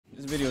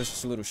video is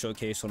just a little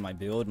showcase on my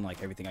build and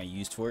like everything I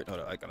used for it. Hold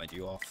on, I got my G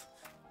off.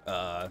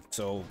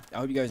 So I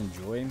hope you guys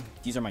enjoy.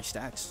 These are my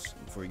stats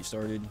before we get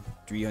started.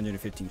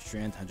 315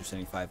 strength,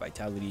 175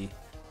 vitality.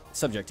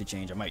 Subject to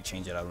change. I might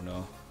change it, I don't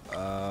know.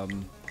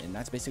 And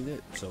that's basically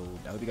it. So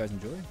I hope you guys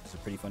enjoy. It's a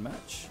pretty fun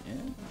match.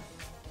 And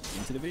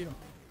into the video.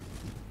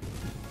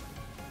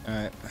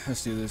 Alright,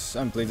 let's do this. I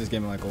haven't played this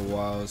game in like a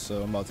while,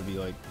 so I'm about to be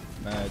like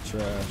mad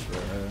trash.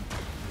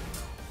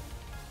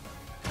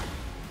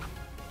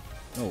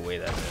 No way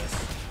that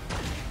missed.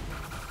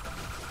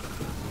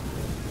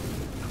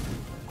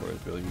 Of course,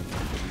 Bill, you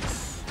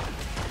please.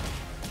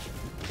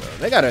 Bro,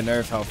 they gotta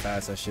nerf how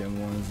fast that shit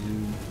was,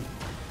 dude.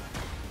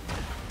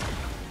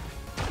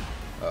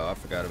 Oh, I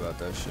forgot about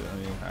that shit. I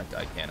mean,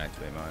 I can't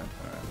activate mine.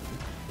 Alright.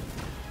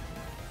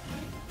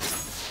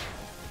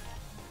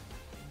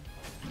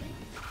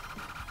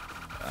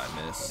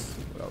 I missed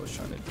what I was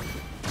trying to do.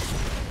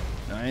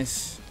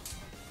 Nice.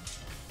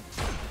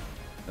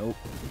 Nope.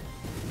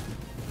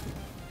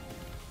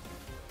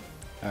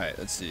 Alright,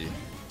 let's see.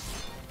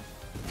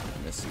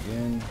 Miss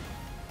again.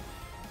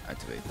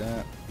 Activate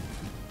that.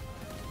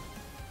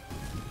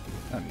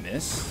 I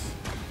miss.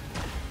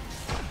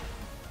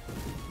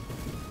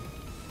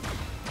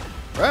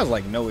 Bro, I has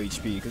like no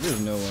HP because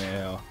there's no way in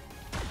hell.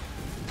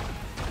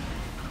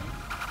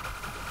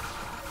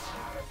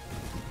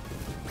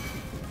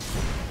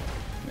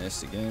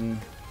 Missed again.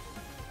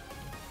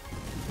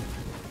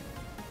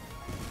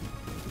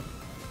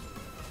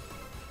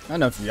 Not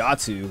enough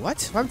Ryatu. What?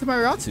 What happened to my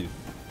Ryatu?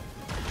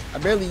 I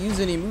barely use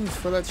any moves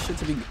for that shit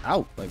to be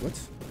out. Like, what?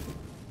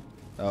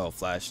 Oh,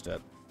 flash step.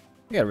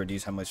 You gotta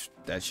reduce how much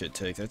that shit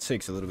takes. That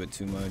takes a little bit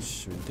too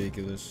much.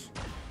 Ridiculous.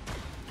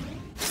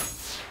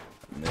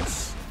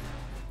 Miss.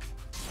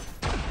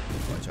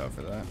 Watch out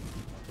for that.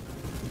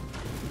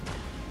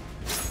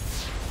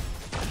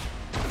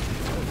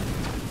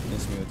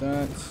 Miss me with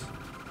that.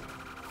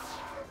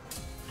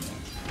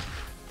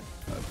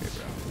 Okay,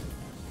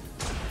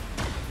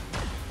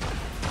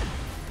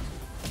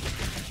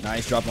 bro.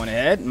 Nice drop on the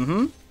head.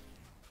 Mm-hmm.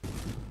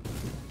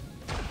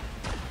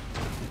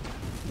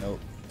 Nope.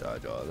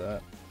 Dodge all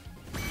that.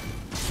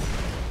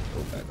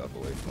 Go back up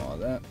away from all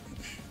that.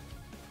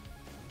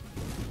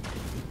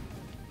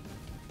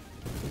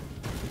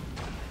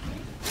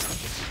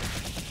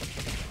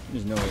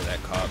 There's no way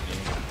that caught me.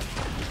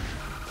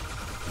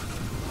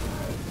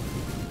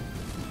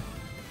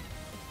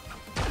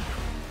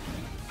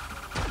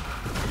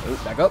 Oh,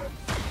 back up.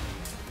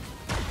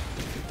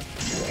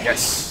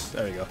 Yes!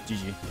 There we go.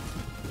 GG.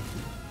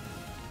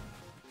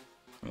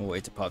 We'll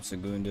wait to pop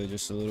Segunda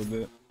just a little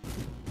bit.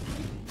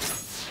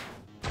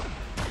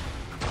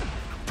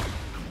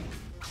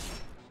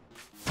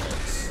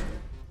 Nice.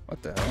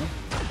 What the hell?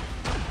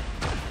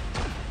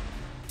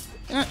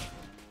 Eh.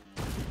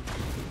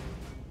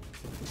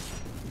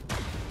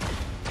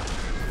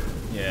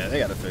 Yeah, they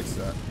gotta fix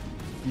that.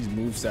 These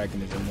move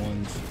stacking is in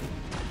ones.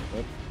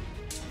 Oh.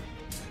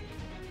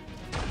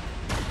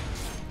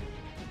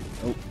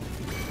 Oh.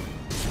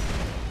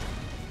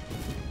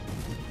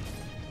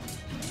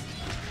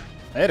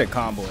 I had a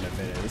combo in a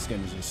minute. This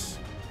game is just...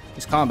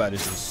 This combat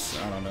is just...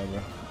 I don't know,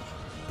 bro.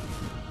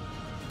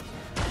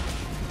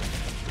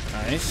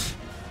 Nice.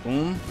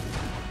 Boom.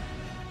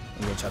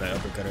 I'm gonna try to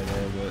uppercut her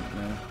there, but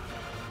no.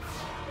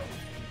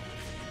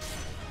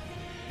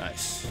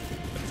 Nice.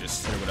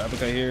 Just hit her with an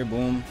uppercut here.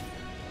 Boom.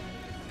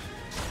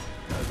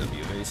 That'll be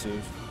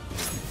evasive.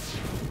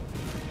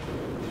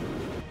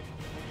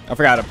 I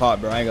forgot to pop,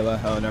 bro. I ain't gonna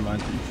lie. Oh, never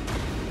mind.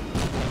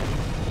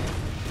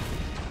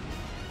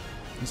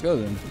 Let's go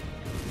then.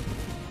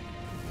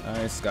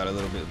 Nice. Got a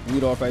little bit of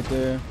bleed off right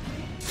there.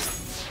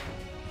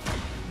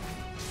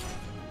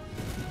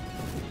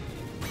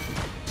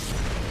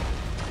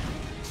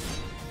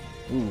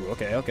 Ooh,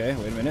 okay, okay.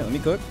 Wait a minute. Let me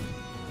cook.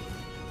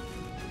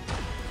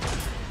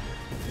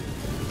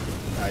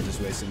 I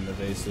just wasted an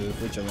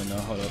evasive. We're chilling now.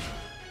 Hold up.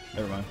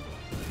 Never mind.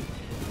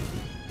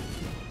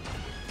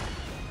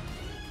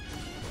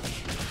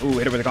 Ooh,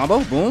 hit her with a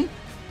combo. Boom.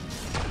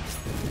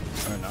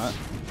 Or not.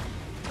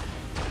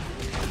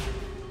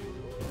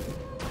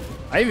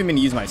 I didn't even mean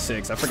to use my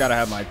 6. I forgot I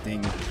have my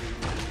thing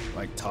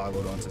like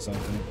toggled onto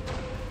something.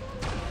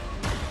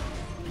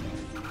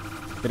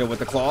 Hit it with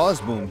the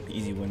claws. Boom.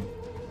 Easy win.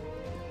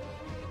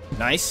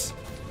 Nice.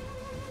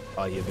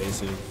 Oh, the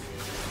evasive.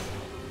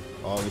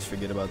 Always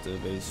forget about the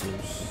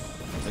evasives.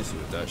 Let's see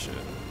with that shit.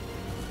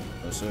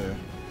 Oh, sir.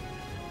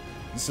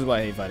 This is why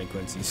I hate fighting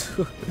Quincy's.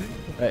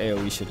 That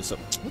AoE shit is so...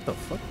 What the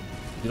fuck?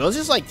 Do those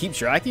just like keep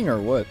tracking or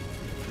what?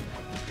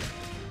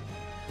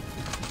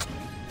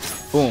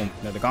 Boom.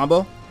 Another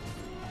combo.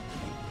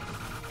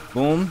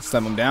 Boom.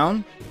 Slam him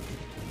down.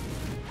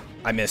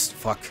 I missed.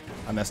 Fuck.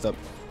 I messed up.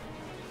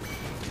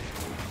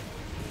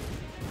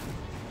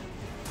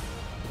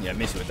 Yeah, I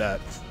missed with that.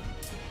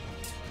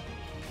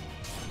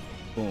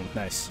 Boom.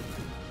 Nice.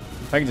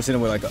 If I can just hit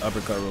him with like an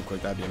uppercut real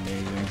quick, that'd be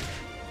amazing.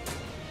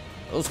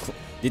 Those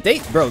did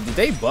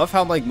they buff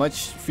how like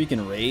much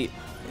freaking rate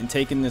in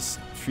taking this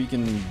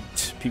freaking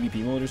PvP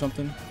mode or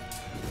something?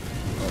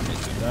 Oh,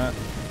 missed with that.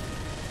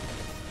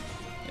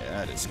 Yeah,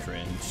 That is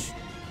cringe.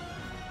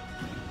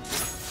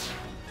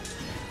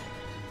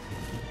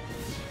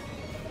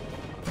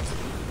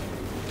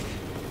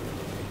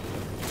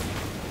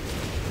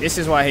 This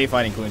is why I hate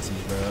fighting Quincy's,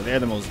 bro. They're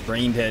the most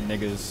brain dead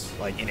niggas.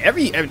 Like in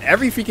every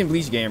freaking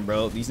Bleach game,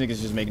 bro. These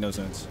niggas just make no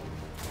sense.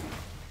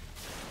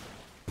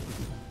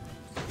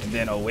 And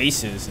then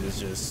Oasis is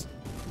just,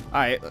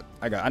 alright.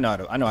 I know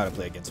how to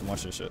play against him.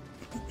 Watch this shit.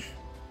 I'm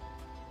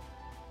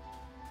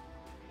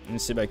gonna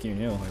sit back here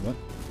and heal. Like what?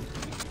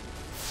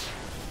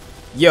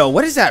 Yo,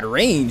 what is that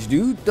range,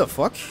 dude? The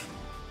fuck?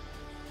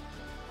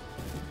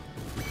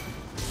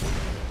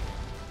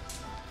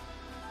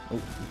 Oh,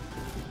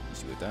 let's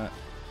see with that.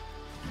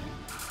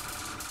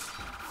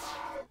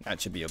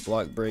 That should be a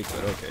block break,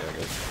 but okay, I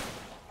guess.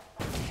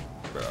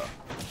 Bro.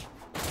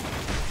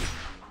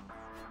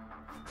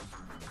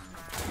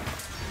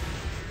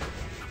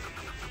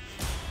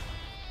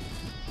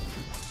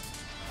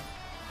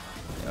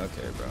 Yeah,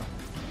 okay, bro.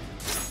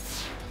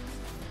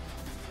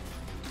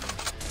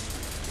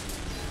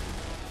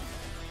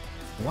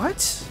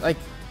 What? Like,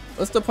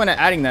 what's the point of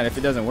adding that if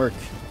it doesn't work?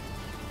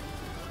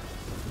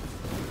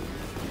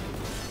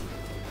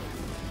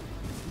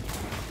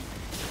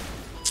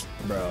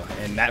 Bro,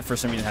 and that for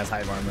some reason has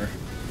hive armor.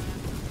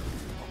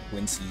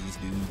 Quincy's,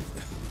 dude.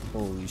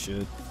 Holy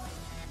shit.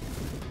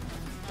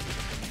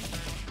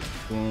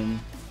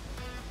 Boom.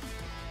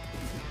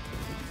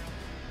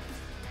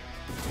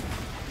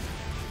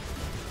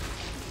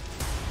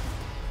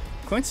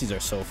 Quincy's are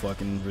so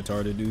fucking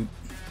retarded, dude.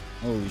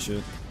 Holy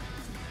shit.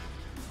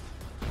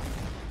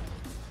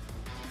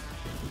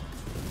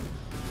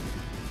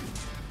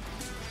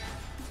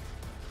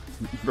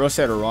 Bro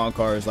said a wrong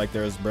car is like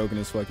they're as broken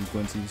as fucking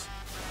Quincy's.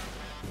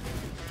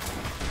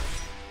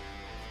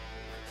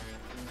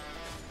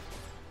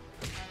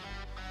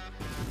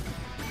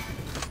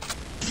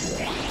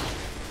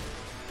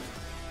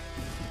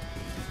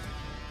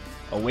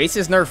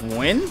 Oasis nerf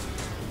win?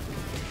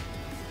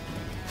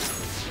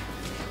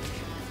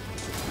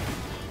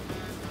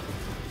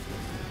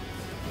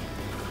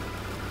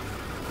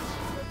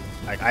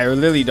 Like, I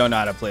literally don't know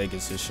how to play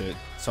against this shit.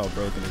 It's all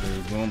broken it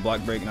is. Boom,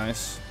 block break,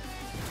 nice.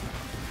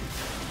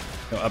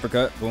 No,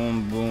 uppercut,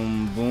 boom,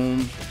 boom, boom.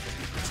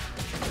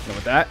 Go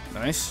with that,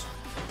 nice.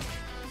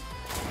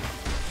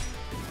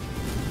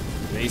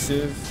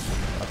 Evasive.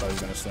 I thought he was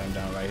gonna slam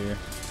down right here.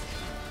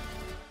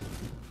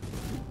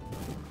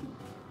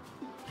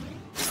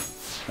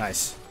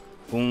 Nice.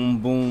 Boom,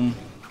 boom.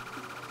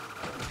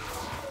 I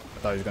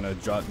thought he was gonna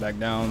drop back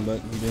down,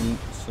 but he didn't.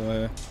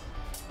 So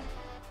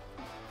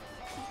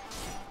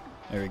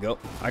there we go.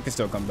 I can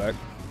still come back.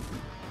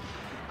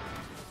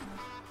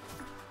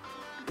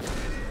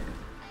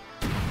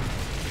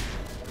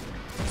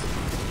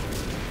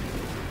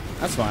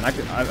 That's fine. I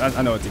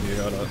know what to do.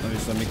 Hold up.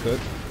 Let me cook.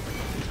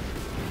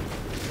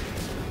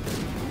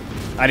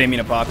 I didn't mean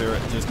to pop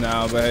it just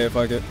now, but hey,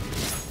 fuck it.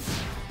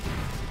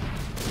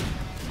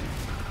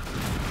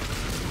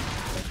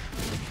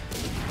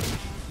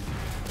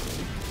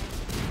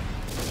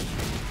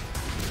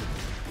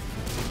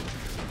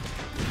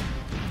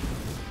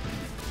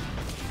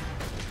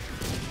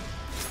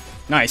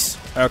 Nice.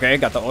 Okay,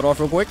 got the ult off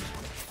real quick.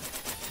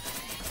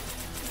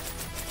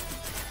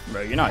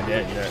 Bro, you're not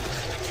dead yet.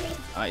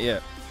 Not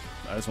yet.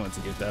 I just wanted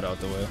to get that out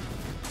the way.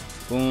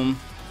 Boom.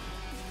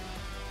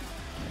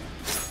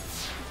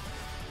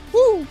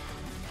 Woo!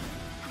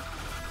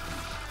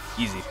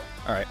 Easy.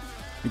 Alright.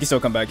 We can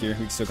still come back here. We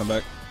can still come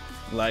back.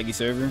 Laggy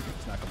server.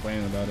 It's not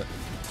complaining about it.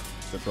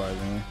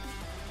 Surprisingly.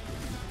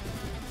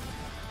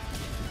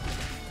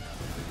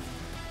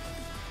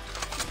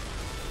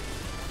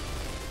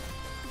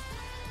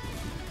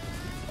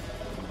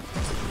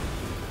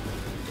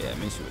 Yeah,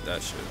 miss you with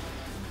that shit.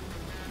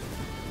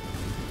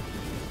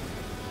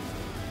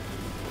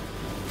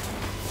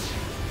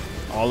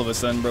 All of a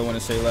sudden, bro, want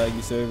to say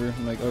laggy server.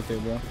 I'm like, okay,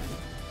 bro.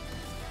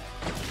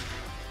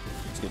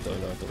 Let's get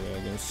those out the way, I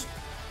guess.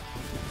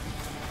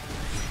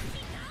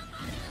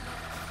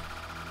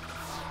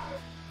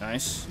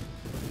 Nice.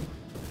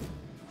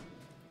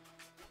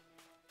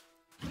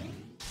 I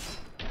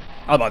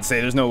was about to say,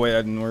 there's no way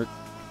that didn't work.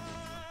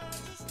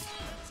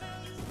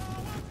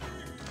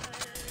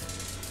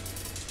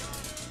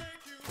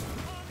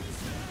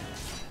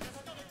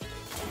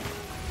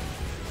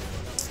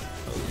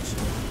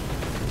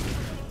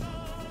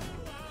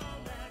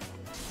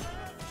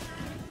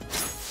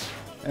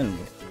 And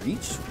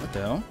reach? What the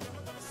hell?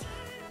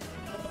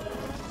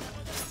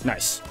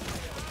 Nice.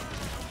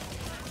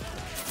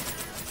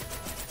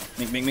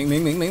 Ming, ming, ming,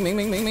 ming, ming, ming, ming,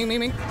 ming, ming, ming,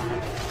 ming.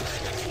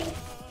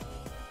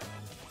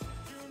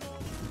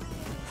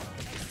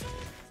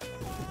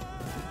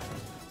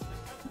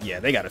 Yeah,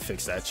 they gotta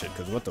fix that shit,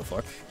 because what the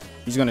fuck?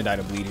 He's gonna die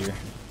to bleed here.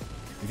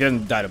 If he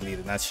doesn't die to bleed,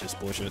 then that's just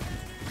bullshit.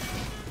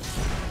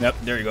 Yep,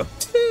 there you go.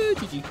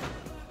 GG.